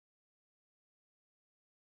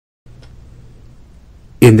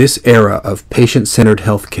In this era of patient-centered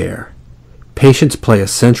healthcare, patients play a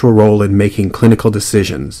central role in making clinical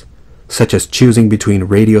decisions, such as choosing between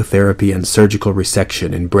radiotherapy and surgical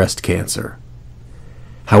resection in breast cancer.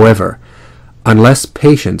 However, unless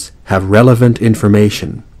patients have relevant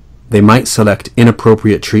information, they might select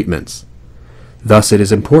inappropriate treatments. Thus, it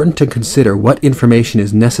is important to consider what information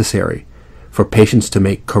is necessary for patients to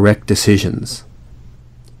make correct decisions.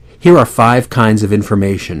 Here are 5 kinds of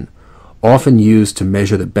information often used to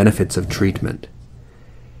measure the benefits of treatment.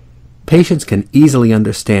 Patients can easily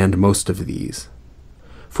understand most of these.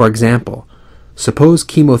 For example, suppose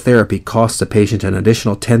chemotherapy costs a patient an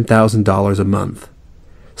additional $10,000 a month.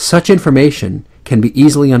 Such information can be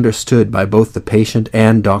easily understood by both the patient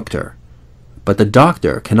and doctor, but the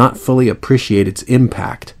doctor cannot fully appreciate its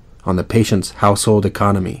impact on the patient's household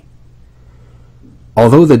economy.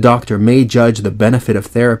 Although the doctor may judge the benefit of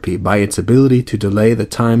therapy by its ability to delay the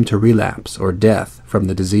time to relapse or death from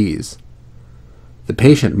the disease, the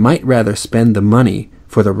patient might rather spend the money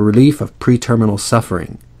for the relief of pre-terminal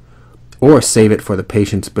suffering or save it for the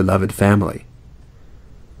patient's beloved family.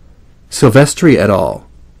 Silvestri et al.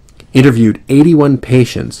 Interviewed 81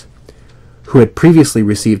 patients who had previously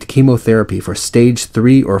received chemotherapy for stage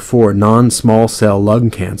 3 or 4 non-small cell lung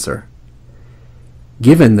cancer.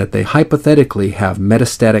 Given that they hypothetically have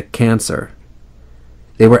metastatic cancer,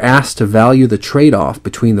 they were asked to value the trade-off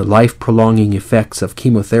between the life-prolonging effects of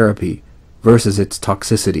chemotherapy versus its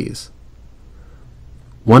toxicities.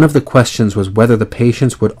 One of the questions was whether the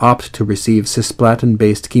patients would opt to receive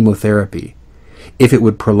cisplatin-based chemotherapy if it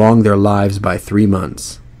would prolong their lives by 3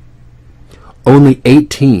 months. Only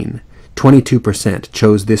 22%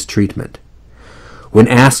 chose this treatment. When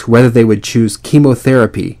asked whether they would choose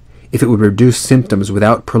chemotherapy if it would reduce symptoms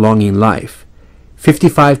without prolonging life,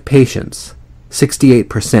 55 patients,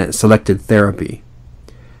 68%, selected therapy.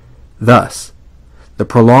 Thus, the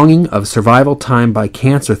prolonging of survival time by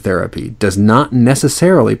cancer therapy does not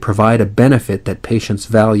necessarily provide a benefit that patients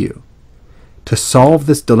value. To solve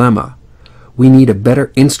this dilemma, we need a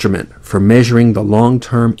better instrument for measuring the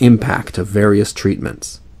long-term impact of various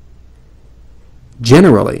treatments.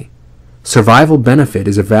 Generally, survival benefit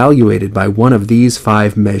is evaluated by one of these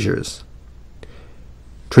 5 measures.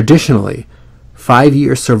 Traditionally,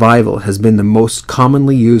 5-year survival has been the most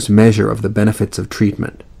commonly used measure of the benefits of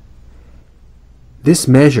treatment. This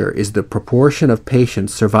measure is the proportion of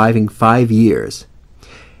patients surviving 5 years,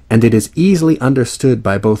 and it is easily understood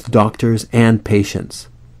by both doctors and patients.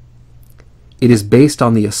 It is based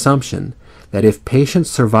on the assumption that if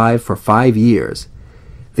patients survive for 5 years,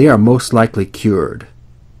 they are most likely cured.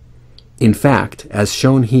 In fact, as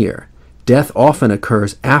shown here, death often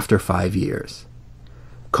occurs after 5 years.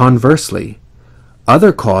 Conversely,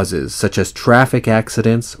 other causes such as traffic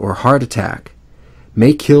accidents or heart attack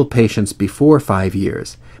may kill patients before 5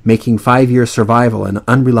 years, making 5-year survival an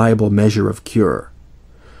unreliable measure of cure.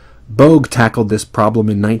 Boag tackled this problem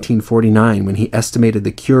in 1949 when he estimated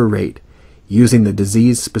the cure rate using the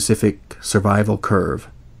disease-specific survival curve.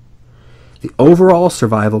 The overall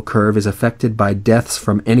survival curve is affected by deaths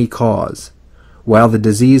from any cause, while the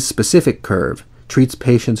disease-specific curve treats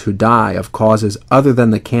patients who die of causes other than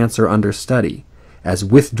the cancer under study as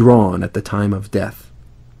withdrawn at the time of death.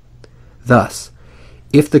 Thus,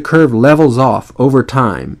 if the curve levels off over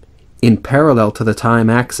time in parallel to the time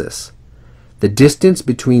axis, the distance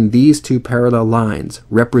between these 2 parallel lines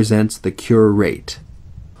represents the cure rate.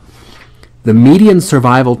 The median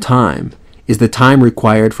survival time is the time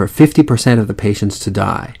required for 50% of the patients to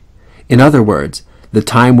die. In other words, the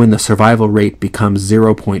time when the survival rate becomes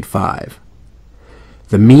 0.5.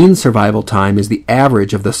 The mean survival time is the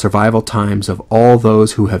average of the survival times of all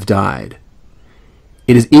those who have died.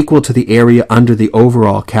 It is equal to the area under the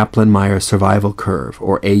overall Kaplan-Meier survival curve,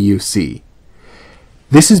 or AUC.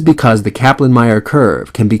 This is because the Kaplan-Meier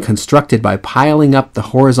curve can be constructed by piling up the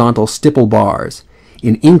horizontal stipple bars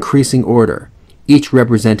in increasing order, each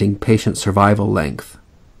representing patient survival length.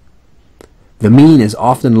 The mean is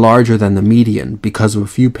often larger than the median because of a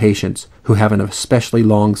few patients who have an especially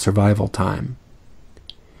long survival time.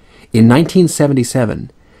 In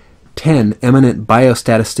 1977, 10 eminent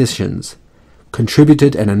biostatisticians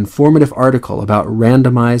contributed an informative article about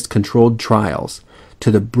randomized controlled trials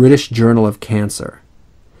to the British Journal of Cancer.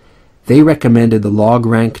 They recommended the log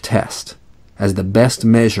rank test as the best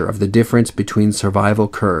measure of the difference between survival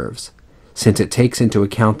curves, since it takes into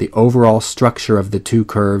account the overall structure of the 2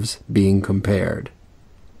 curves being compared.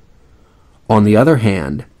 On the other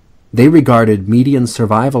hand, they regarded median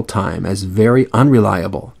survival time as very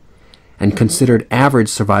unreliable and considered average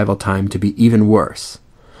survival time to be even worse.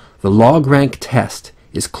 The log rank test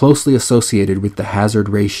is closely associated with the hazard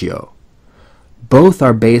ratio. Both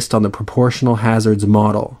are based on the proportional hazards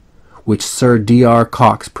model, which Sir D.R.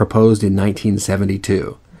 Cox proposed in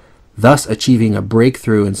 1972, thus achieving a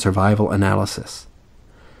breakthrough in survival analysis.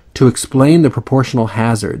 To explain the proportional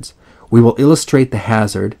hazards, we will illustrate the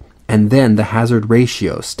hazard and then the hazard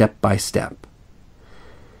ratio step by step.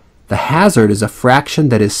 The hazard is a fraction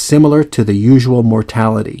that is similar to the usual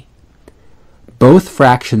mortality. Both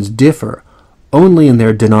fractions differ only in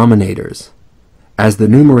their denominators, as the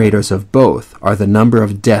numerators of both are the number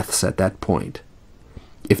of deaths at that point.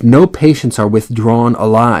 If no patients are withdrawn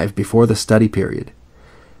alive before the study period,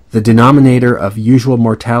 the denominator of usual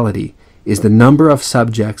mortality is the number of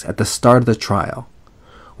subjects at the start of the trial,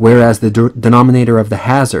 whereas the denominator of the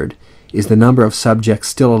hazard is the number of subjects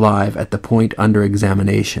still alive at the point under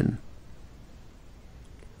examination.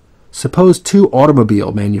 Suppose two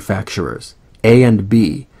automobile manufacturers, A and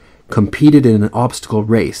B, competed in an obstacle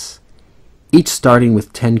race, each starting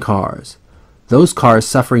with 10 cars. Those cars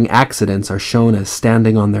suffering accidents are shown as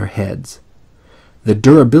standing on their heads. The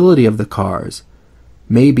durability of the cars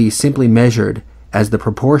may be simply measured as the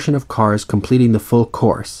proportion of cars completing the full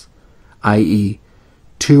course, i.e.,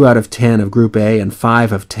 2 out of 10 of Group A and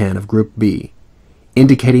 5 of 10 of Group B,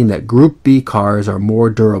 indicating that Group B cars are more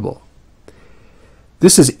durable.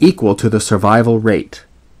 This is equal to the survival rate.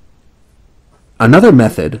 Another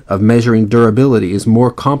method of measuring durability is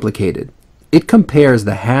more complicated. It compares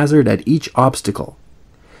the hazard at each obstacle.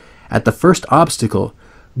 At the first obstacle,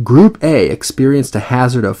 Group A experienced a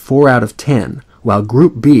hazard of 4 out of 10, while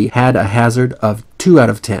Group B had a hazard of 2 out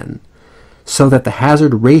of 10, so that the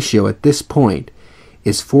hazard ratio at this point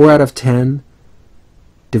is 4 out of 10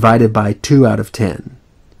 divided by 2 out of 10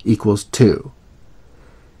 equals 2.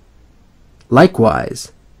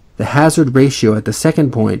 Likewise, the hazard ratio at the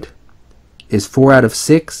second point is 4 out of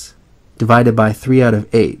 6 divided by 3 out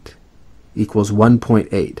of 8 equals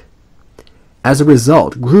 1.8. As a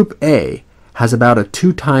result, Group A has about a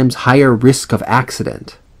 2 times higher risk of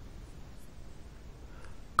accident.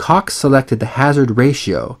 Cox selected the hazard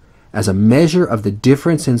ratio as a measure of the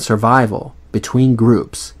difference in survival between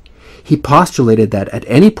groups. He postulated that at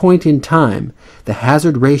any point in time, the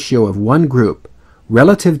hazard ratio of one group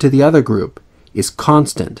relative to the other group is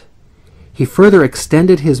constant. He further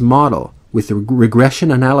extended his model with the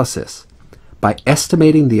regression analysis by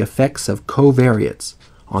estimating the effects of covariates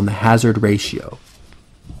on the hazard ratio.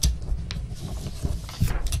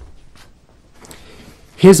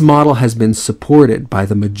 His model has been supported by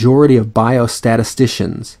the majority of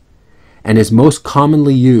biostatisticians and is most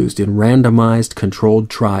commonly used in randomized controlled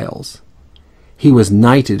trials. He was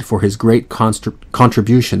knighted for his great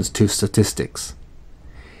contributions to statistics.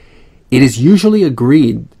 It is usually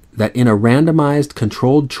agreed that in a randomized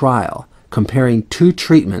controlled trial comparing two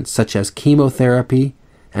treatments such as chemotherapy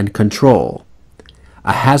and control,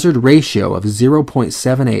 a hazard ratio of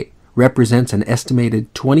 0.78 represents an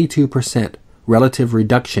estimated 22% relative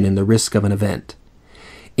reduction in the risk of an event.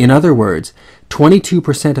 In other words,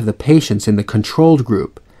 22% of the patients in the controlled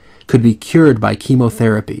group could be cured by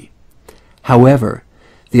chemotherapy. However,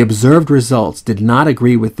 the observed results did not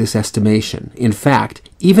agree with this estimation. In fact,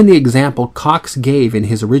 even the example Cox gave in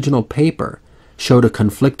his original paper showed a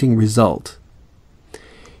conflicting result.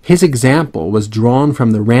 His example was drawn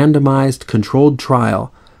from the randomized controlled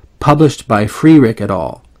trial published by Freirich et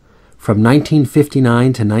al. From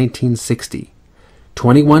 1959 to 1960.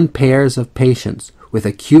 21 pairs of patients with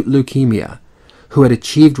acute leukemia who had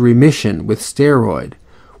achieved remission with steroid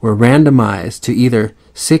were randomized to either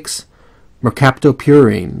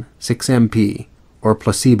 6-mercaptopurine, 6-MP, or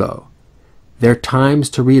placebo. Their times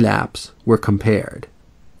to relapse were compared.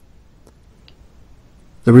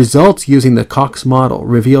 The results using the Cox model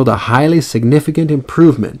revealed a highly significant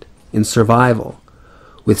improvement in survival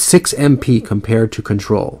with 6-MP compared to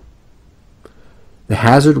control. The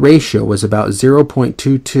hazard ratio was about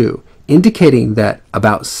 0.22, indicating that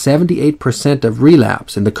about 78% of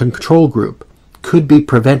relapse in the control group could be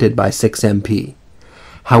prevented by 6-MP.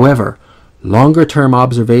 However, longer-term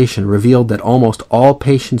observation revealed that almost all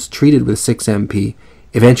patients treated with 6-MP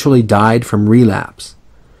eventually died from relapse.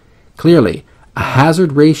 Clearly, a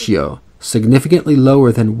hazard ratio significantly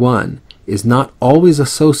lower than 1 is not always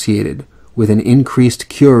associated with an increased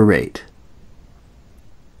cure rate.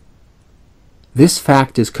 This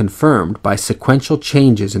fact is confirmed by sequential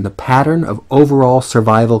changes in the pattern of overall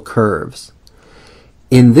survival curves.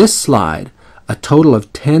 In this slide, a total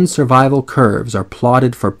of 10 survival curves are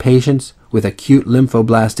plotted for patients with acute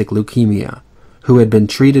lymphoblastic leukemia who had been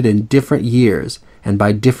treated in different years and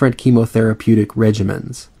by different chemotherapeutic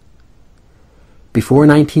regimens. Before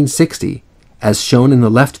 1960, as shown in the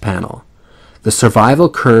left panel, the survival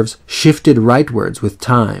curves shifted rightwards with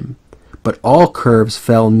time, but all curves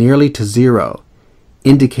fell nearly to zero,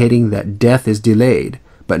 indicating that death is delayed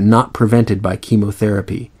but not prevented by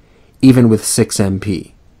chemotherapy, even with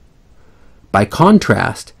 6-MP. By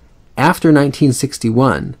contrast, after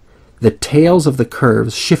 1961, the tails of the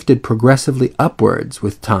curves shifted progressively upwards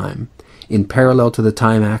with time, in parallel to the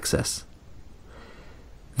time axis.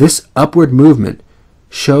 This upward movement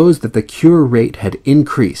shows that the cure rate had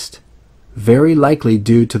increased, very likely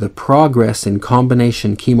due to the progress in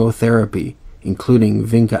combination chemotherapy, including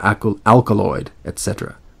vinca alkaloid,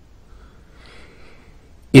 etc.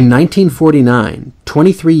 In 1949,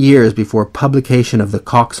 23 years before publication of the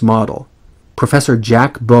Cox model, Professor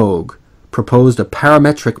Jack Boag proposed a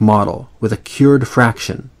parametric model with a cured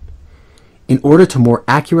fraction. In order to more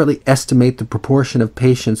accurately estimate the proportion of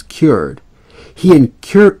patients cured, he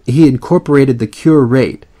incorporated the cure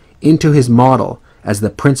rate into his model as the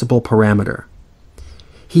principal parameter.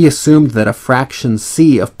 He assumed that a fraction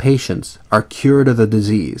C of patients are cured of the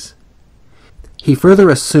disease. He further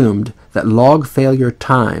assumed that log failure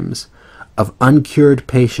times of uncured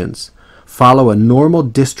patients follow a normal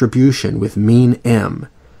distribution with mean m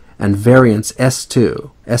and variance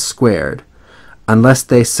S2, S squared, unless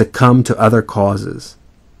they succumb to other causes.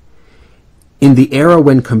 In the era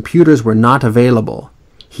when computers were not available,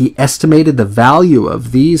 he estimated the value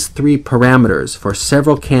of these three parameters for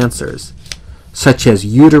several cancers, such as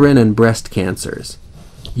uterine and breast cancers,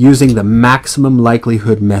 using the maximum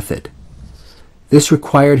likelihood method. This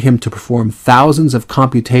required him to perform thousands of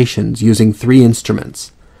computations using three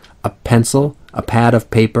instruments: a pencil, a pad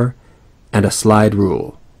of paper, and a slide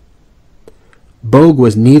rule. Boag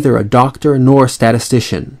was neither a doctor nor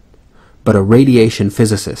statistician, but a radiation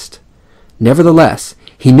physicist. Nevertheless,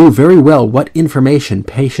 he knew very well what information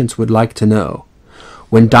patients would like to know.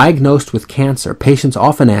 When diagnosed with cancer, patients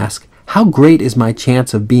often ask, "How great is my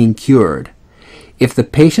chance of being cured?" If the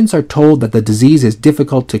patients are told that the disease is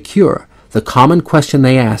difficult to cure, the common question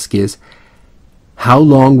they ask is, "How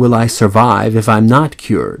long will I survive if I'm not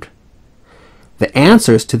cured?" The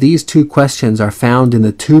answers to these two questions are found in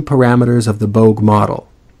the two parameters of the Boag model.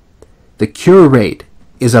 The cure rate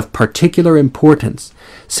is of particular importance,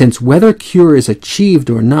 since whether cure is achieved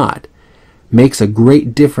or not makes a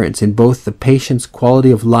great difference in both the patient's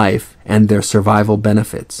quality of life and their survival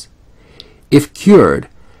benefits. If cured,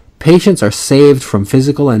 patients are saved from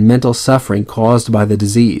physical and mental suffering caused by the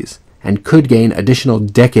disease and could gain additional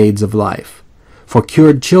decades of life. For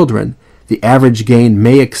cured children, the average gain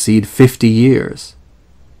may exceed 50 years.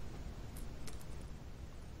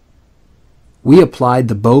 We applied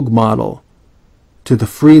the Boag model to the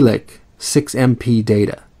Frelich 6-MP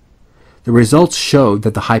data. The results showed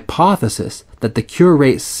that the hypothesis that the cure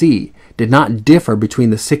rate C did not differ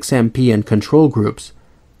between the 6-MP and control groups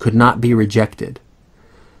could not be rejected.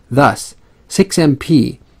 Thus,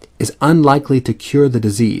 6-MP is unlikely to cure the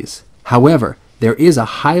disease. However, there is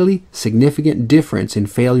a highly significant difference in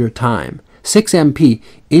failure time. 6-MP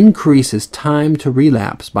increases time to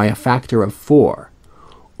relapse by a factor of 4,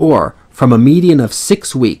 or from a median of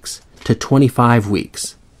 6 weeks to 25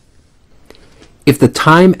 weeks. If the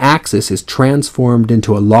time axis is transformed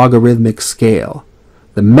into a logarithmic scale,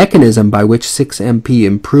 the mechanism by which 6-MP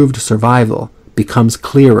improved survival becomes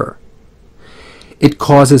clearer. It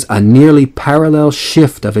causes a nearly parallel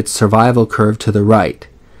shift of its survival curve to the right,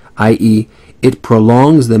 i.e., it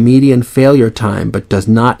prolongs the median failure time but does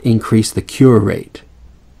not increase the cure rate.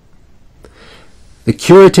 The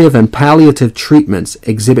curative and palliative treatments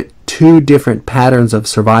exhibit two different patterns of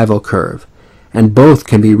survival curve, and both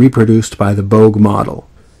can be reproduced by the Boag model.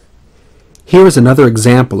 Here is another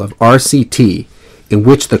example of RCT in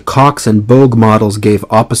which the Cox and Boag models gave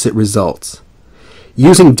opposite results.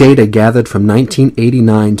 Using data gathered from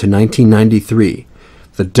 1989 to 1993,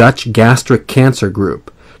 the Dutch gastric cancer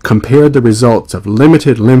group compared the results of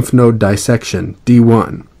limited lymph node dissection,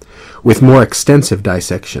 D1, with more extensive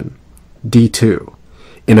dissection, D2,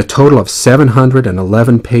 in a total of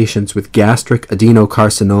 711 patients with gastric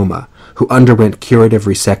adenocarcinoma who underwent curative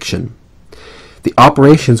resection. The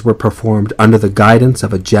operations were performed under the guidance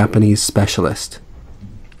of a Japanese specialist.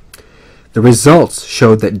 The results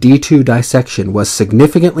showed that D2 dissection was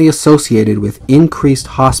significantly associated with increased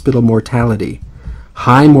hospital mortality,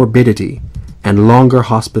 high morbidity, and longer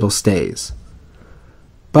hospital stays.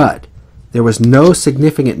 But there was no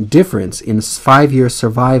significant difference in 5-year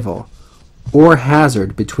survival or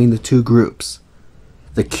hazard between the two groups.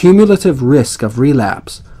 The cumulative risk of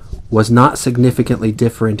relapse was not significantly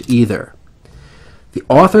different either. The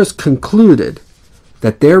authors concluded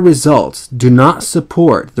that their results do not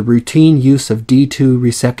support the routine use of D2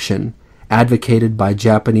 resection advocated by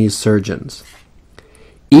Japanese surgeons.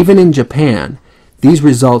 Even in Japan, these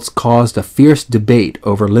results caused a fierce debate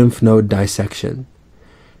over lymph node dissection.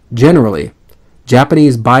 Generally,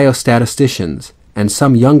 Japanese biostatisticians and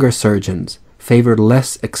some younger surgeons favored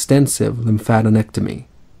less extensive lymphadenectomy,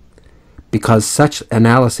 because such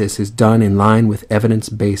analysis is done in line with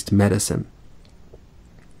evidence-based medicine.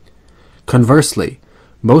 Conversely,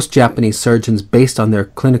 most Japanese surgeons, based on their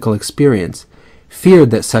clinical experience,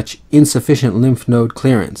 feared that such insufficient lymph node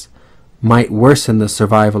clearance might worsen the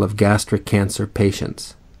survival of gastric cancer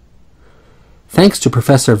patients. Thanks to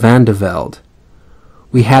Professor Van de Velde,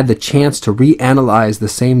 we had the chance to reanalyze the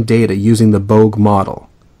same data using the Boag model.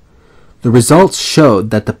 The results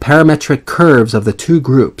showed that the parametric curves of the two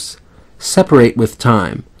groups separate with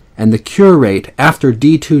time, and the cure rate after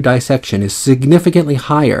D2 dissection is significantly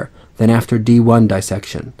higher than after D1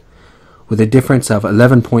 dissection, with a difference of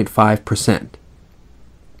 11.5%.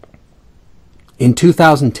 In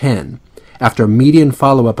 2010, after a median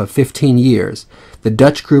follow-up of 15 years, the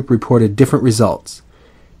Dutch group reported different results.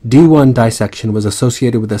 D1 dissection was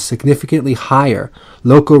associated with a significantly higher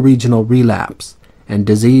locoregional relapse and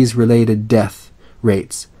disease-related death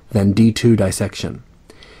rates than D2 dissection.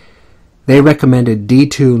 They recommended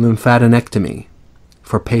D2 lymphadenectomy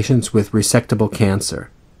for patients with resectable cancer.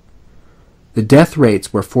 The death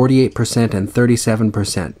rates were 48% and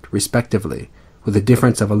 37%, respectively, with a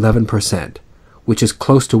difference of 11%, which is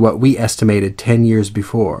close to what we estimated 10 years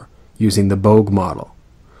before using the Boag model.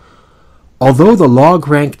 Although the log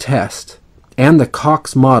rank test and the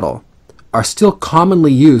Cox model are still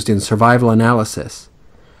commonly used in survival analysis,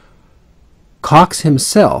 Cox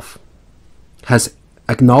himself has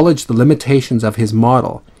acknowledged the limitations of his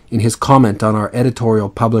model in his comment on our editorial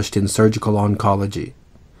published in Surgical Oncology.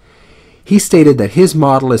 He stated that his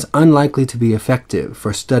model is unlikely to be effective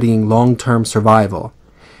for studying long-term survival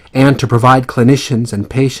and to provide clinicians and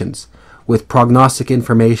patients with prognostic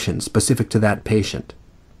information specific to that patient.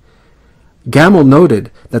 Gamel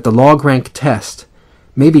noted that the log rank test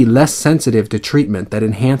may be less sensitive to treatment that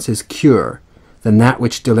enhances cure than that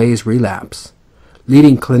which delays relapse,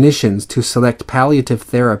 leading clinicians to select palliative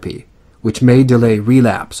therapy, which may delay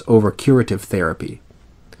relapse over curative therapy.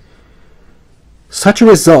 Such a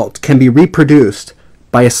result can be reproduced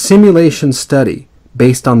by a simulation study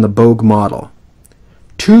based on the Boag model.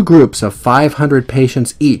 Two groups of 500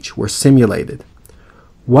 patients each were simulated.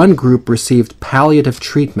 One group received palliative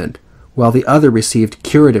treatment while the other received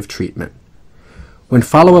curative treatment. When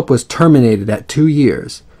follow-up was terminated at 2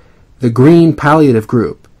 years, the green palliative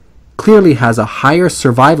group clearly has a higher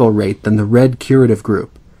survival rate than the red curative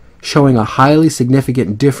group, showing a highly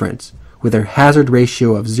significant difference with a hazard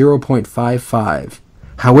ratio of 0.55.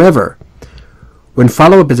 However, when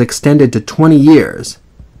follow-up is extended to 20 years,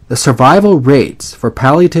 the survival rates for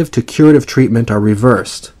palliative to curative treatment are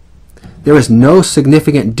reversed. There is no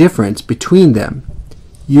significant difference between them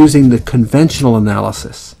using the conventional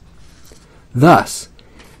analysis. Thus,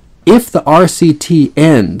 if the RCT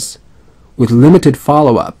ends with limited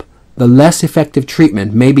follow-up, the less effective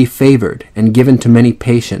treatment may be favored and given to many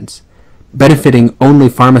patients, benefiting only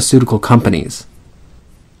pharmaceutical companies.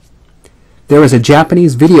 There is a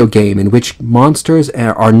Japanese video game in which monsters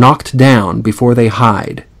are knocked down before they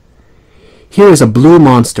hide. Here is a blue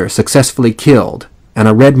monster successfully killed and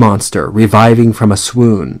a red monster reviving from a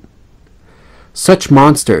swoon. Such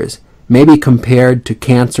monsters may be compared to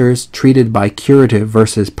cancers treated by curative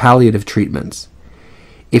versus palliative treatments.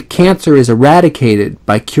 If cancer is eradicated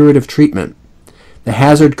by curative treatment, the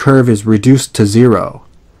hazard curve is reduced to 0,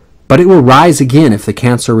 but it will rise again if the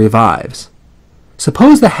cancer revives.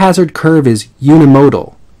 Suppose the hazard curve is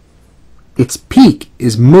unimodal. Its peak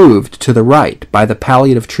is moved to the right by the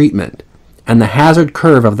palliative treatment, and the hazard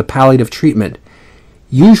curve of the palliative treatment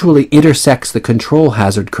usually intersects the control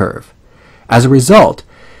hazard curve. As a result,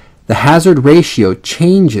 the hazard ratio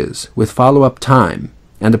changes with follow-up time,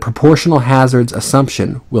 and the proportional hazards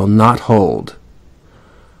assumption will not hold.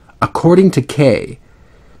 According to Kay,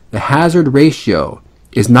 the hazard ratio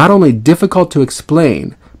is not only difficult to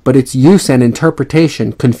explain, but its use and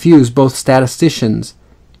interpretation confuse both statisticians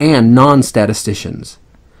and non-statisticians.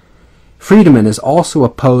 Friedemann is also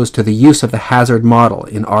opposed to the use of the hazard model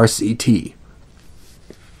in RCT.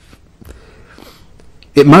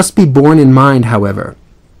 It must be borne in mind, however,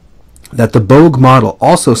 that the Boag model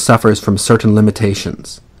also suffers from certain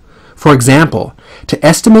limitations. For example, to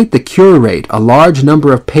estimate the cure rate, a large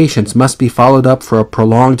number of patients must be followed up for a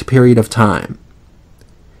prolonged period of time.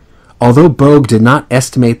 Although Boag did not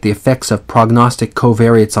estimate the effects of prognostic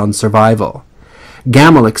covariates on survival,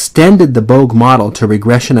 Gamel extended the Boag model to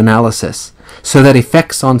regression analysis so that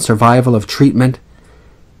effects on survival of treatment,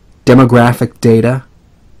 demographic data,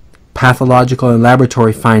 pathological and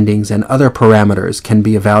laboratory findings, and other parameters can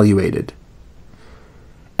be evaluated.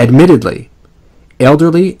 Admittedly,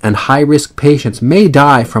 elderly and high-risk patients may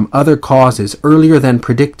die from other causes earlier than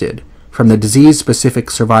predicted from the disease-specific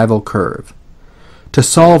survival curve. To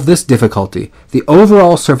solve this difficulty, the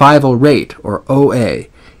overall survival rate, or OA,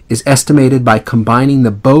 is estimated by combining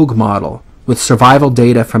the Boag model with survival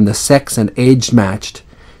data from the sex and age-matched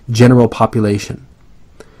general population.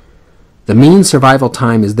 The mean survival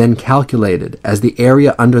time is then calculated as the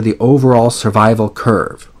area under the overall survival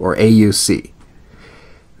curve, or AUC.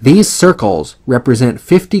 These circles represent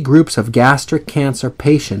 50 groups of gastric cancer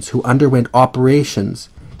patients who underwent operations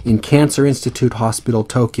in Cancer Institute Hospital,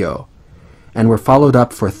 Tokyo, and were followed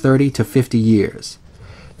up for 30 to 50 years.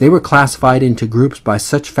 They were classified into groups by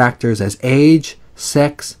such factors as age,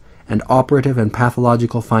 sex, and operative and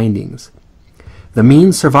pathological findings. The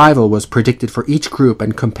mean survival was predicted for each group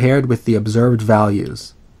and compared with the observed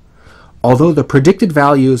values. Although the predicted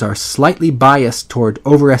values are slightly biased toward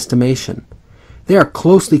overestimation, they are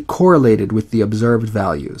closely correlated with the observed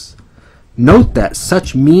values. Note that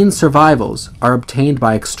such mean survivals are obtained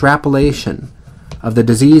by extrapolation of the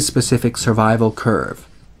disease-specific survival curve.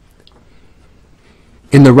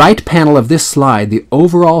 In the right panel of this slide, the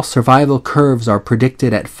overall survival curves are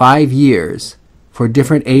predicted at 5 years for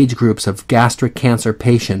different age groups of gastric cancer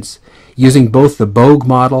patients using both the Boag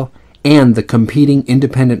model and the competing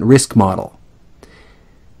independent risk model.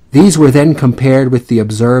 These were then compared with the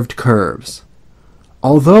observed curves.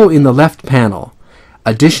 Although in the left panel,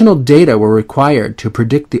 additional data were required to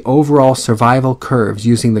predict the overall survival curves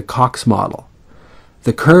using the Cox model,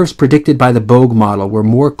 the curves predicted by the Boag model were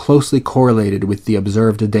more closely correlated with the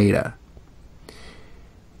observed data.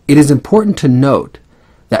 It is important to note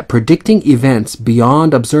that predicting events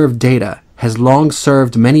beyond observed data has long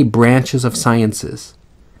served many branches of sciences.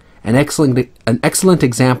 An excellent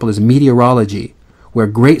example is meteorology, where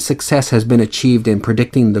great success has been achieved in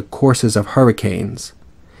predicting the courses of hurricanes.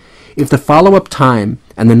 If the follow-up time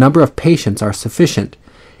and the number of patients are sufficient,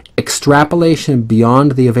 extrapolation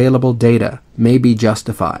beyond the available data may be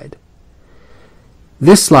justified.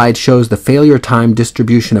 This slide shows the failure time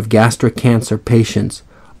distribution of gastric cancer patients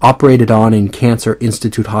operated on in Cancer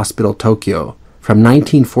Institute Hospital, Tokyo, from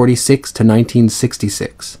 1946 to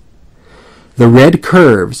 1966. The red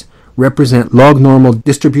curves represent log-normal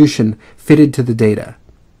distribution fitted to the data.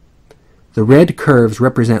 The red curves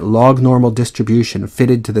represent log-normal distribution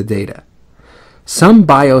fitted to the data. Some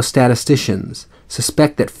biostatisticians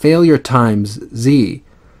suspect that failure times Z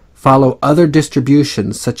follow other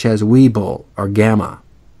distributions such as Weibull or gamma.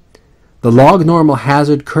 The log-normal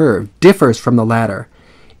hazard curve differs from the latter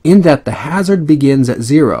in that the hazard begins at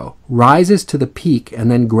 0, rises to the peak, and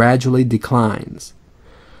then gradually declines.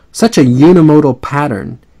 Such a unimodal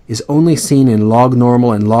pattern is only seen in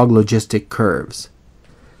log-normal and log-logistic curves.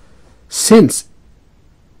 Since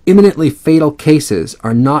imminently fatal cases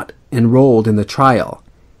are not enrolled in the trial,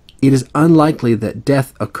 it is unlikely that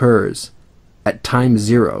death occurs at time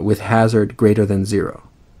 0 with hazard greater than 0.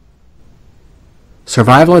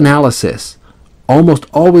 Survival analysis almost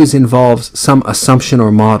always involves some assumption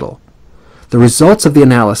or model. The results of the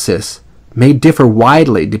analysis may differ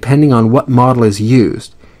widely depending on what model is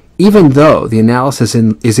used, even though the analysis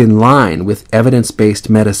is in line with evidence-based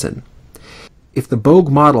medicine. If the Boag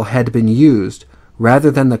model had been used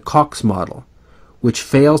rather than the Cox model, which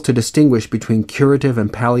fails to distinguish between curative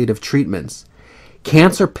and palliative treatments,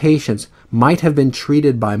 cancer patients might have been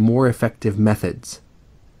treated by more effective methods.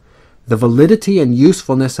 The validity and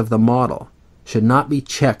usefulness of the model should not be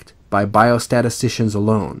checked by biostatisticians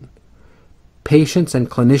alone. Patients and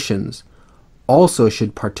clinicians also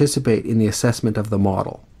should participate in the assessment of the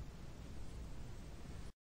model.